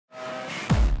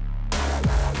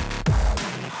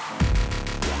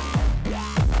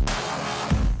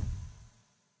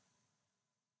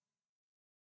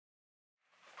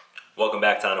Welcome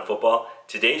back to On Football.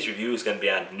 Today's review is going to be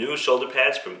on new shoulder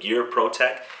pads from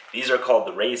Pro-Tec. These are called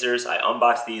the Razors. I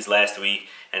unboxed these last week,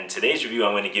 and in today's review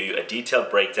I'm going to give you a detailed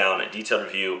breakdown, a detailed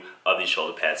review of these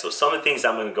shoulder pads. So some of the things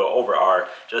I'm going to go over are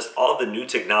just all of the new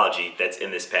technology that's in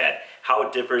this pad, how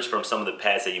it differs from some of the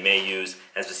pads that you may use,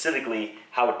 and specifically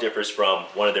how it differs from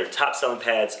one of their top selling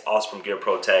pads, also from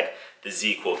Pro-Tec, the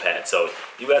Z-Cool pad. So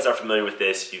you guys are familiar with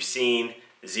this, you've seen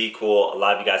Z-Cool, a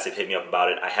lot of you guys have hit me up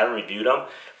about it. I haven't reviewed them,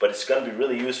 but it's going to be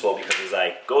really useful because as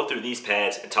I go through these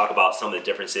pads and talk about some of the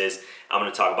differences, I'm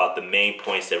going to talk about the main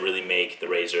points that really make the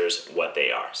Razors what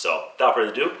they are. So without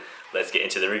further ado, let's get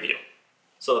into the review.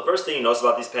 So the first thing you notice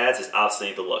about these pads is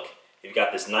obviously the look. You've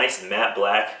got this nice matte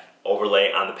black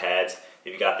overlay on the pads.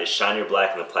 You've got this shinier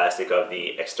black in the plastic of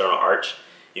the external arch.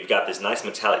 You've got this nice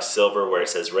metallic silver where it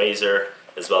says Razor,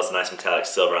 as well as a nice metallic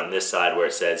silver on this side where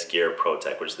it says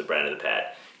Pro-Tec, which is the brand of the pad.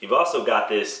 You've also got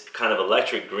this kind of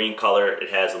electric green color.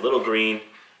 It has a little green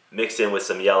mixed in with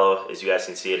some yellow. As you guys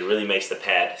can see, it really makes the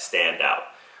pad stand out.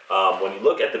 When you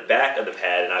look at the back of the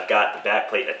pad, and I've got the back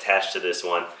plate attached to this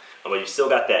one, but you've still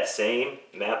got that same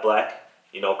matte black,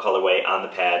 colorway on the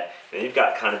pad. And then you've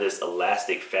got kind of this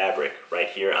elastic fabric right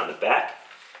here on the back,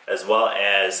 as well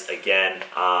as, again,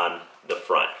 on the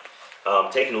front.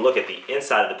 Taking a look at the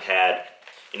inside of the pad,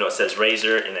 it says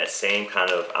Razor in that same kind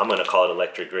of, I'm going to call it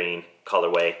electric green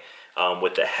colorway,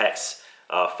 with the hex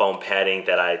foam padding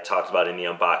that I talked about in the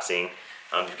unboxing.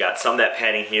 You've got some of that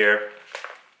padding here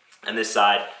on this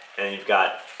side, and you've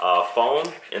got foam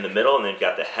in the middle, and then you've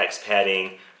got the hex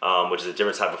padding, which is a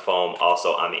different type of foam,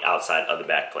 also on the outside of the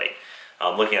back plate.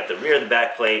 Looking at the rear of the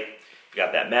back plate, you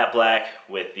got that matte black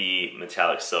with the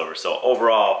metallic silver. So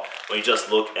overall, when you just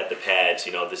look at the pads,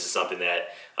 this is something that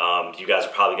you guys are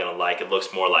probably gonna like. It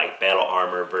looks more like battle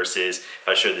armor versus, if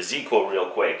I show the Z-Cool real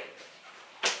quick,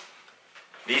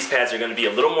 these pads are gonna be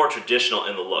a little more traditional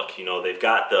in the look. They've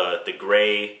got the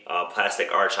gray plastic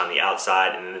arch on the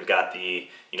outside, and then they've got the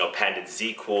patented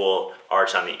Z-Cool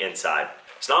arch on the inside.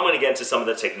 So now I'm going to get into some of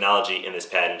the technology in this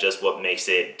pad and just what makes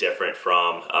it different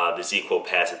from the Z-Cool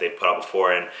pads that they've put out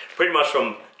before, and pretty much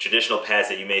from traditional pads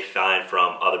that you may find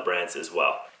from other brands as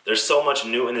well. There's so much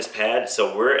new in this pad,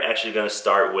 so we're actually going to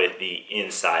start with the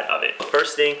inside of it. The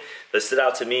first thing that stood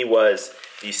out to me was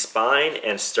the spine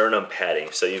and sternum padding.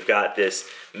 So you've got this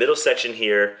middle section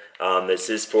here. This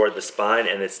is for the spine,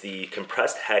 and it's the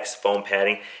compressed hex foam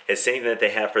padding. It's the same thing that they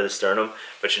have for the sternum,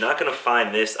 but you're not going to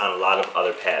find this on a lot of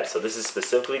other pads. So this is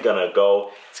specifically going to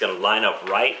go, it's going to line up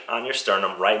right on your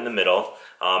sternum, right in the middle,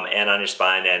 and on your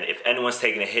spine. And if anyone's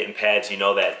taking a hit in pads, you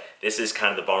know that this is kind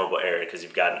of the vulnerable area because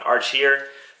you've got an arch here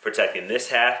protecting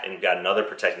this half, and you've got another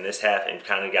protecting this half, and you've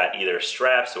kind of got either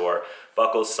straps or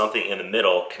buckles, something in the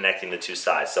middle connecting the two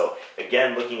sides. So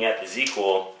again, looking at the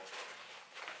Z-Cool,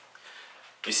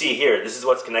 you see here, this is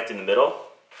what's connecting the middle.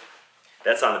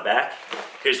 That's on the back.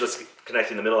 Here's what's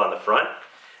connecting the middle on the front.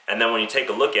 And then when you take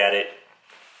a look at it,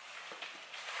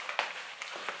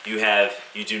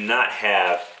 you do not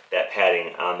have that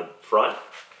padding on the front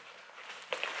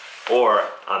or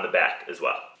on the back as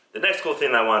well. The next cool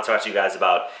thing that I want to talk to you guys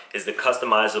about is the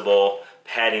customizable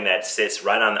padding that sits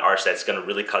right on the arch that's going to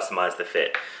really customize the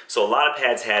fit. So a lot of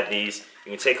pads have these.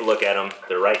 You can take a look at them.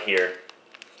 They're right here.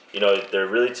 They're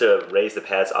really to raise the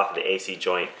pads off of the AC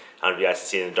joint. I don't know if you guys can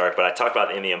see it in the dark, but I talked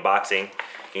about it in the unboxing.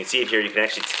 You can see it here. You can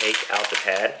actually take out the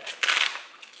pad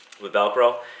with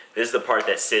Velcro. This is the part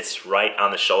that sits right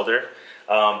on the shoulder.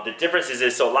 The difference is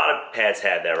this, so a lot of pads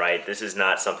have that, right? This is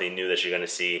not something new that you're going to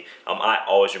see. I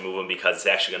always remove them because it's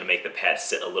actually going to make the pad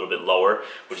sit a little bit lower,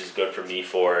 which is good for me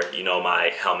for,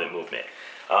 my helmet movement.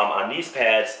 On these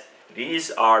pads,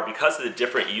 these are, because of the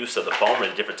different use of the foam or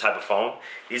the different type of foam,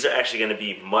 these are actually going to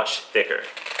be much thicker.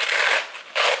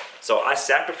 So I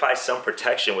sacrificed some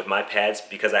protection with my pads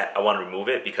because I want to remove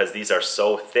it because these are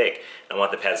so thick and I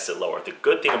want the pads to sit lower. The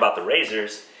good thing about the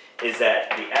Razors is that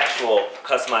the actual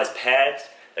customized pads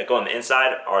that go on the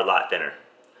inside are a lot thinner.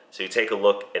 So you take a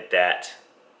look at that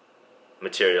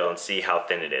material and see how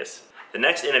thin it is. The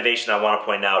next innovation I want to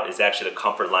point out is actually the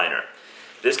comfort liner.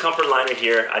 This comfort liner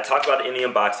here, I talked about it in the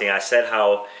unboxing. I said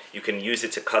how you can use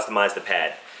it to customize the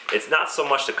pad. It's not so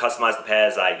much to customize the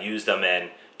pads. I used them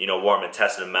and wore them and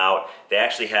tested them out. They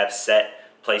actually have set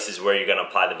places where you're going to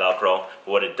apply the Velcro.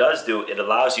 But what it does do, it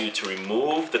allows you to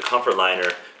remove the comfort liner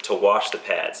to wash the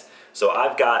pads. So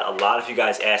I've got a lot of you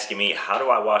guys asking me, how do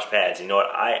I wash pads? You know what,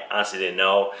 I honestly didn't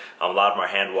know. A lot of them are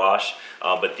hand wash.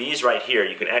 But these right here,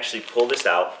 you can actually pull this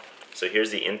out. So here's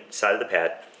the inside of the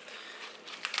pad.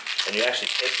 And you actually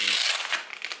take these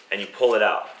and you pull it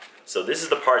out. So this is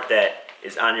the part that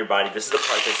is on your body. This is the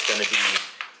part that's going to be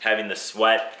having the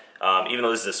sweat even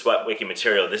though this is a sweat wicking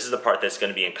material, this is the part that's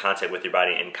going to be in contact with your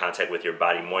body, in contact with your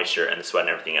body moisture and the sweat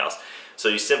and everything else. So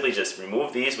you simply just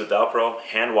remove these with Velcro,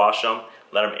 hand wash them,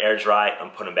 let them air dry,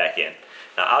 and put them back in.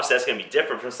 Now obviously that's going to be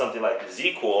different from something like the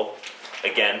Z-Cool,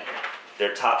 again,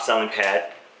 their top selling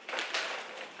pad,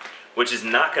 which is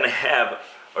not going to have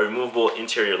a removable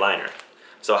interior liner.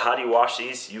 So how do you wash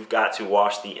these? You've got to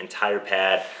wash the entire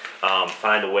pad,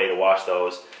 find a way to wash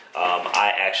those.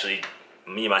 I actually,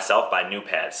 myself, buy new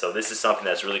pads. So this is something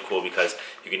that's really cool because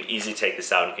you can easily take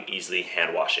this out and you can easily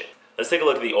hand wash it. Let's take a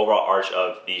look at the overall arch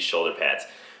of these shoulder pads.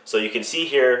 So you can see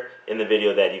here in the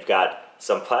video that you've got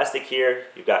some plastic here,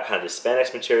 you've got kind of the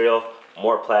spandex material,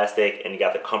 more plastic, and you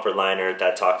got the comfort liner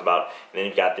that I talked about, and then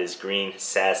you've got this green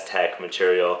Tec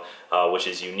material, which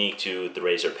is unique to the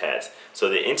Razor pads. So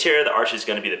the interior of the arch is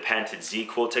going to be the patented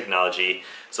Z-Cool technology.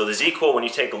 So the Z-Cool, when you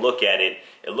take a look at it,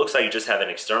 it looks like you just have an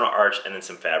external arch and then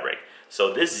some fabric.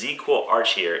 So this Z-Cool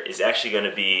arch here is actually going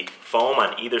to be foam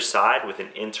on either side with an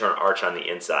internal arch on the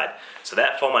inside. So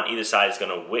that foam on either side is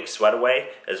going to wick sweat away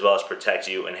as well as protect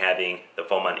you and having the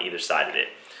foam on either side of it.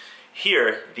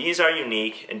 Here, these are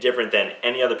unique and different than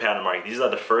any other pad on the market. These are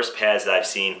the first pads that I've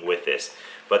seen with this.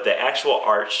 But the actual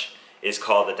arch is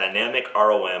called the Dynamic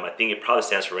ROM. I think it probably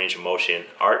stands for range of motion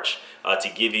arch, to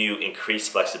give you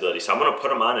increased flexibility. So I'm going to put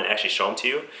them on and actually show them to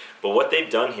you. But what they've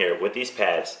done here with these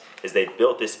pads is they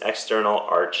built this external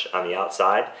arch on the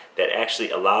outside that actually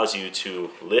allows you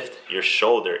to lift your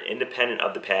shoulder independent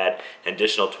of the pad an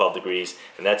additional 12 degrees,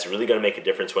 and that's really going to make a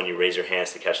difference when you raise your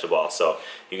hands to catch the ball. So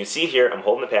you can see here I'm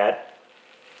holding the pad,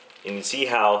 and you can see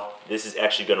how this is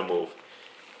actually going to move.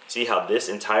 See how this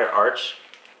entire arch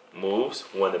moves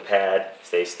when the pad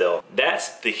stays still.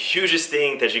 That's the hugest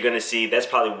thing that you're going to see. That's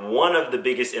probably one of the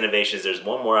biggest innovations. There's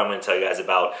one more I'm going to tell you guys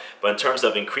about, but in terms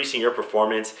of increasing your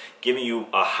performance, giving you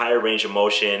a higher range of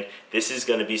motion, this is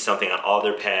going to be something on all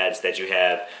their pads that you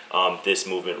have this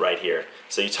movement right here.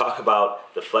 So you talk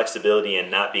about the flexibility and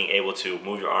not being able to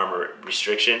move your arm or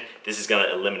restriction, this is going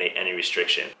to eliminate any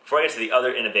restriction. Before I get to the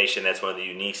other innovation, that's one of the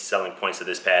unique selling points of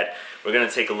this pad, we're going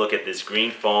to take a look at this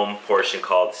green foam portion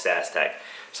called Tec.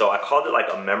 So I called it like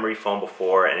a memory foam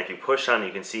before, and if you push on it,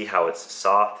 you can see how it's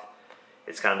soft.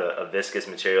 It's kind of a viscous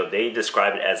material. They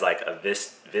describe it as like a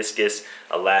viscous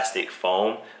elastic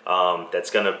foam that's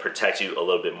going to protect you a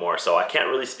little bit more. So I can't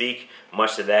really speak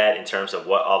much to that in terms of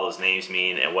what all those names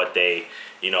mean and what they,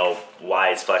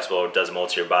 why it's flexible or does mold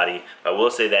to your body. But I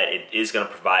will say that it is going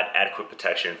to provide adequate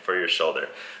protection for your shoulder.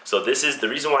 So this is the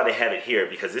reason why they have it here,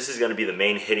 because this is going to be the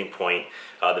main hitting point,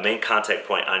 the main contact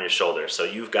point on your shoulder. So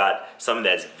you've got something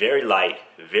that's very light,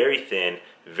 very thin,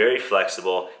 very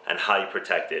flexible, and highly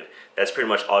protective. That's pretty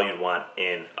much all you'd want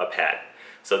in a pad.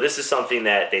 So this is something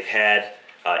that they've had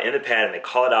in the pad, and they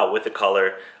call it out with the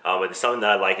color. But it's something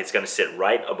that I like. It's going to sit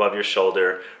right above your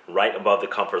shoulder, right above the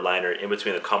comfort liner, in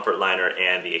between the comfort liner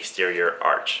and the exterior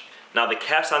arch. Now the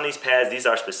caps on these pads, these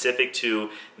are specific to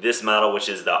this model, which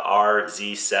is the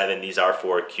RZ7. These are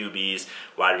for QBs,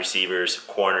 wide receivers,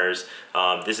 corners.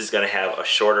 This is going to have a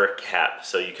shorter cap.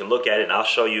 So you can look at it, and I'll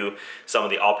show you some of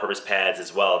the all-purpose pads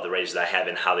as well, the ranges I have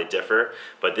and how they differ.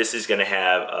 But this is going to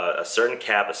have a certain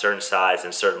cap, a certain size, and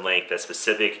a certain length that's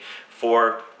specific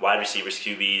for wide receivers,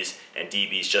 QBs, and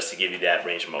DBs, just to give you that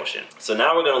range of motion. So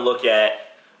now we're going to look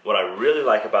at what I really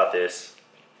like about this,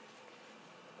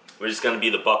 which is going to be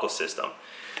the buckle system.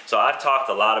 So I've talked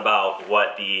a lot about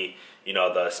what the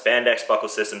spandex buckle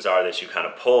systems are that you kind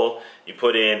of pull, you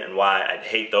put in, and why I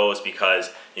hate those,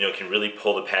 because it can really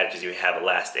pull the pad because you have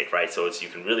elastic, right? So you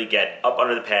can really get up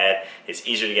under the pad, it's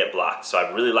easier to get blocked. So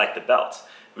I really like the belts.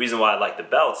 The reason why I like the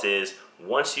belts is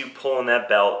once you pull on that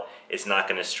belt, it's not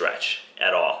going to stretch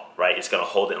at all, right? It's going to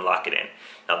hold it and lock it in.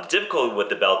 Now the difficulty with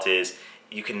the belt is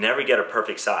you can never get a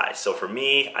perfect size. So for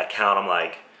me, I count them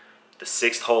like the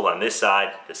 6th hole on this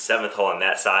side, the 7th hole on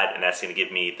that side, and that's going to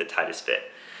give me the tightest fit.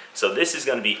 So this is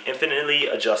going to be infinitely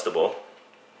adjustable.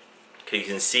 You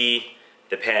can see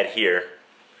the pad here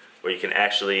where you can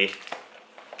actually,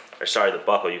 the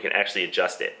buckle, you can actually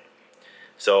adjust it.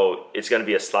 So it's going to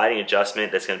be a sliding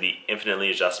adjustment that's going to be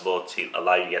infinitely adjustable to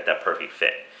allow you to get that perfect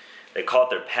fit. They call it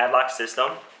their padlock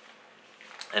system,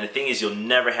 and the thing is you'll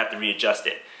never have to readjust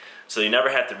it. So you never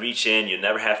have to reach in, you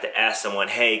never have to ask someone,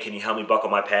 hey, can you help me buckle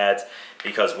my pads?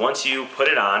 Because once you put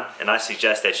it on, and I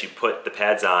suggest that you put the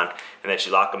pads on and that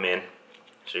you lock them in.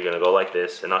 So you're gonna go like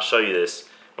this, and I'll show you this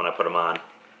when I put them on,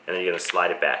 and then you're gonna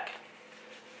slide it back.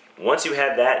 Once you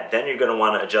have that, then you're gonna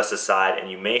wanna adjust the side,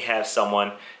 and you may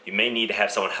need to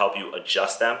have someone help you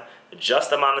adjust them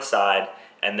on the side,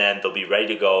 and then they'll be ready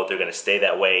to go. They're gonna stay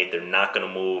that way, they're not gonna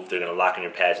move, they're gonna lock in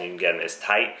your pads, and you can get them as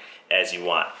tight as you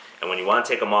want. And when you want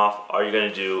to take them off, all you're going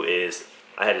to do is,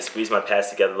 I had to squeeze my pads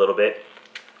together a little bit,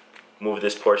 move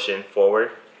this portion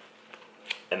forward,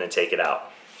 and then take it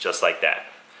out, just like that.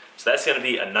 So that's going to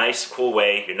be a nice, cool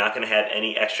way. You're not going to have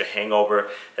any extra hangover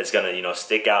that's going to, you know,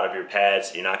 stick out of your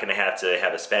pads. You're not going to have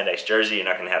a spandex jersey. You're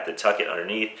not going to have to tuck it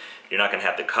underneath. You're not going to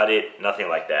have to cut it, nothing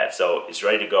like that. So it's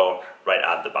ready to go right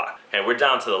out of the box. And we're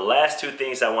down to the last two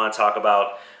things I want to talk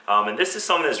about. And this is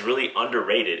something that's really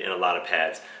underrated in a lot of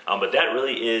pads, but that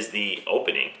really is the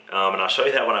opening. And I'll show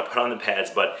you that when I put on the pads,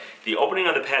 but the opening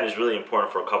of the pad is really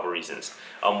important for a couple reasons.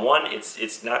 One,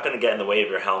 it's not going to get in the way of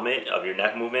your helmet, of your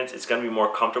neck movements. It's going to be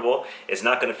more comfortable. It's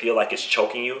not going to feel like it's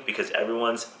choking you because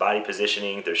everyone's body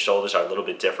positioning, their shoulders are a little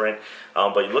bit different.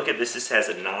 But you look at this, this has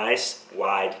a nice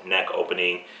wide neck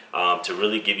opening to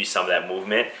really give you some of that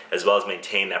movement as well as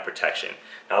maintain that protection.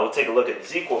 Now we'll take a look at the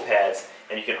Z-Quil pads,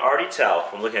 and you can already tell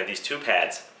from looking at these two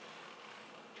pads,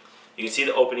 you can see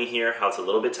the opening here, how it's a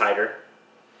little bit tighter,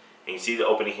 and you see the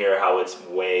opening here, how it's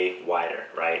way wider,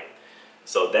 right?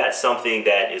 So that's something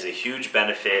that is a huge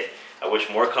benefit. I wish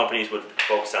more companies would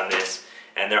focus on this.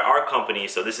 And there are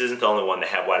companies, so this isn't the only one that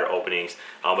have wider openings,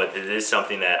 but it is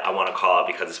something that I want to call out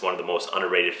because it's one of the most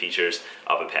underrated features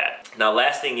of a pad. Now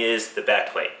last thing is the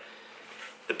back plate.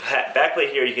 The back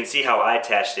plate here, you can see how I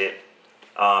attached it.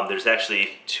 There's actually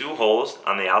 2 holes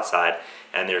on the outside,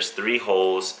 and there's 3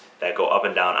 holes that go up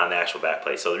and down on the actual back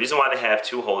plate. So the reason why they have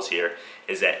 2 holes here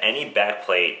is that any back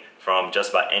plate from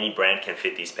just about any brand can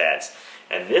fit these pads.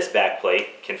 And this back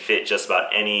plate can fit just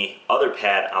about any other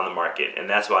pad on the market, and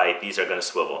that's why these are going to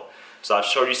swivel. So I've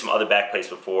showed you some other back plates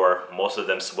before. Most of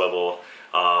them swivel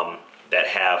that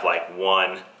have like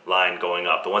one line going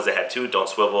up. The ones that have 2 don't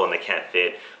swivel and they can't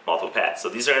fit multiple pads. So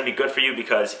these are going to be good for you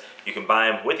because you can buy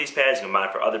them with these pads, you can buy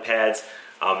them for other pads,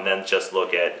 and then just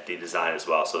look at the design as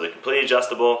well. So they're completely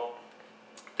adjustable.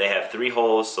 They have 3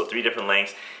 holes, so 3 different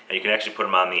lengths, and you can actually put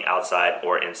them on the outside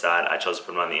or inside. I chose to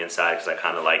put them on the inside because I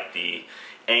kind of like the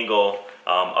angle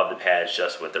of the pads.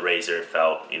 Just with the razor, it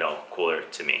felt, you know, cooler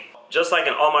to me. Just like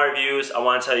in all my reviews, I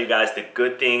want to tell you guys the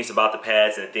good things about the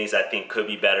pads and the things I think could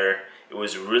be better. It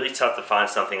was really tough to find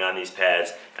something on these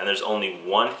pads, and there's only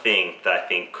one thing that I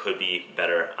think could be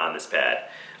better on this pad,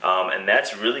 and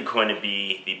that's really going to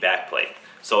be the back plate.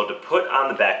 So to put on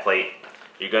the back plate,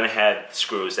 you're going to have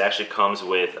screws. It actually comes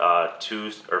with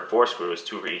 2 or 4 screws,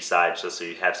 2 for each side, just so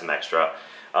you have some extra.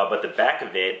 But the back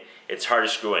of it, it's hard to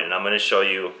screw in, and I'm going to show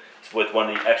you with one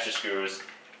of the extra screws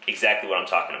exactly what I'm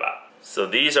talking about. So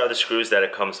these are the screws that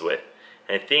it comes with.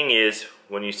 And the thing is,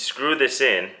 when you screw this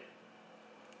in,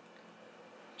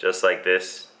 just like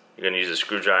this, you're going to use a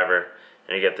screwdriver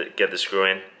and you get the screw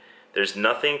in. There's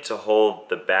nothing to hold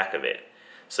the back of it.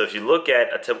 So if you look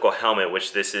at a typical helmet,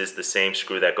 which this is the same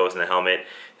screw that goes in the helmet,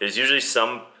 there's usually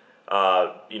some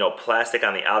you know, plastic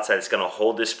on the outside that's going to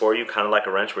hold this for you, kind of like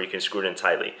a wrench where you can screw it in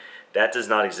tightly. That does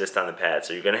not exist on the pad.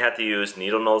 So you're going to have to use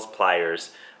needle nose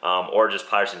pliers or just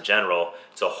pliers in general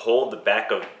to hold the back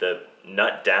of the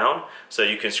nut down so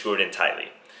you can screw it in tightly.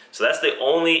 So that's the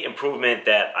only improvement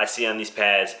that I see on these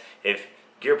pads. If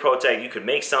Gear Pro-Tec, you could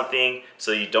make something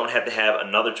so you don't have to have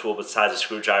another tool besides a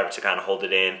screwdriver to kind of hold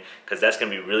it in, because that's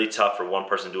going to be really tough for one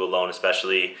person to do alone,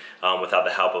 especially without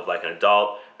the help of like an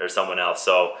adult or someone else.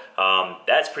 So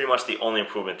that's pretty much the only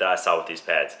improvement that I saw with these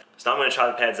pads. So now I'm going to try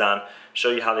the pads on,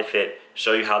 show you how they fit,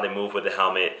 show you how they move with the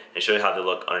helmet, and show you how they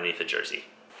look underneath the jersey.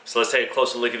 So let's take a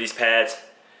closer look at these pads.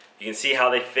 You can see how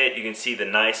they fit. You can see the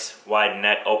nice wide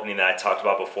neck opening that I talked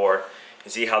about before. You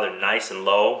can see how they're nice and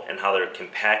low and how they're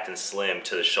compact and slim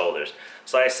to the shoulders.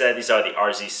 So like I said, these are the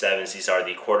RZ7s. These are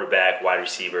the quarterback, wide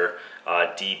receiver,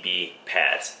 DB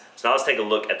pads. So now let's take a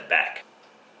look at the back.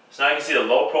 So now you can see the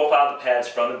low profile of the pads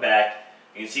from the back.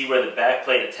 You can see where the back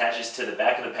plate attaches to the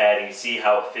back of the pad. You can see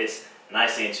how it fits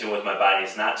nicely in tune with my body.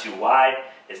 It's not too wide,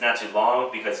 it's not too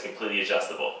long because it's completely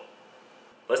adjustable.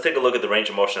 Let's take a look at the range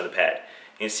of motion of the pad.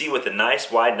 You can see with the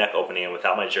nice wide neck opening and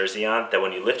without my jersey on, that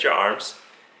when you lift your arms,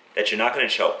 that you're not going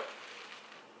to choke.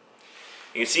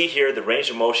 You can see here the range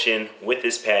of motion with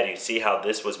this pad. You can see how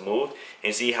this was moved, and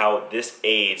you see how this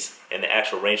aids in the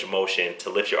actual range of motion to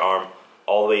lift your arm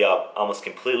all the way up, almost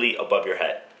completely above your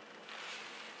head.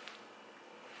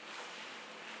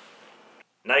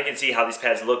 Now you can see how these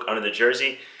pads look under the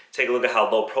jersey. Take a look at how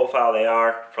low profile they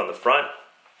are from the front.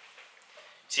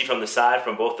 See from the side,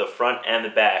 from both the front and the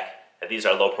back, that these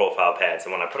are low profile pads.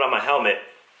 And when I put on my helmet,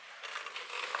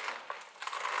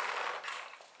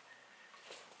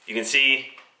 you can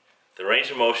see the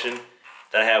range of motion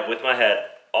that I have with my head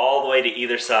all the way to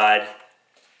either side,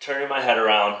 turning my head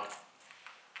around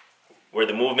where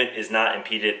the movement is not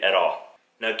impeded at all.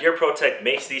 Now Gear Pro-Tec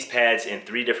makes these pads in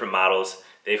 3 different models.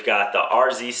 They've got the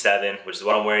RZ7, which is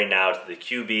what I'm wearing now, the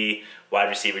QB wide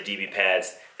receiver DB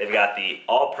pads. They've got the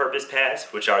all-purpose pads,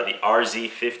 which are the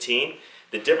RZ15.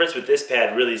 The difference with this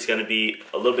pad really is going to be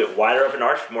a little bit wider of an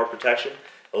arch for more protection,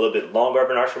 a little bit longer of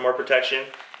an arch for more protection,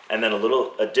 and then a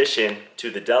little addition to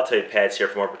the deltoid pads here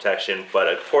for more protection. But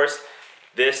of course,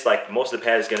 this, like most of the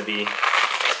pad, is going to be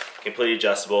completely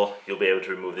adjustable. You'll be able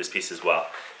to remove this piece as well.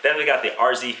 Then we got the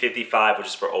RZ55, which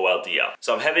is for OLDL.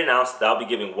 So I'm happy to announce that I'll be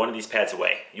giving one of these pads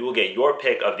away. You will get your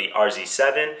pick of the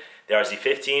RZ7, the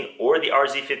RZ15, or the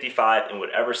RZ55 in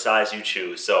whatever size you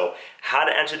choose. So how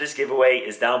to enter this giveaway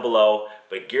is down below,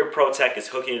 but Gear Pro-Tec is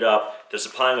hooking it up. They're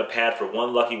supplying a pad for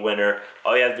one lucky winner.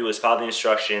 All you have to do is follow the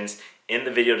instructions in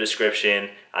the video description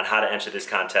on how to enter this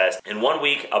contest. In 1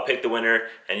 week, I'll pick the winner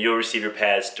and you'll receive your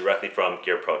pads directly from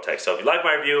Gear Pro-Tec. So if you like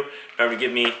my review, remember to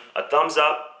give me a thumbs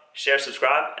up, share,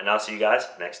 subscribe, and I'll see you guys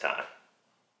next time.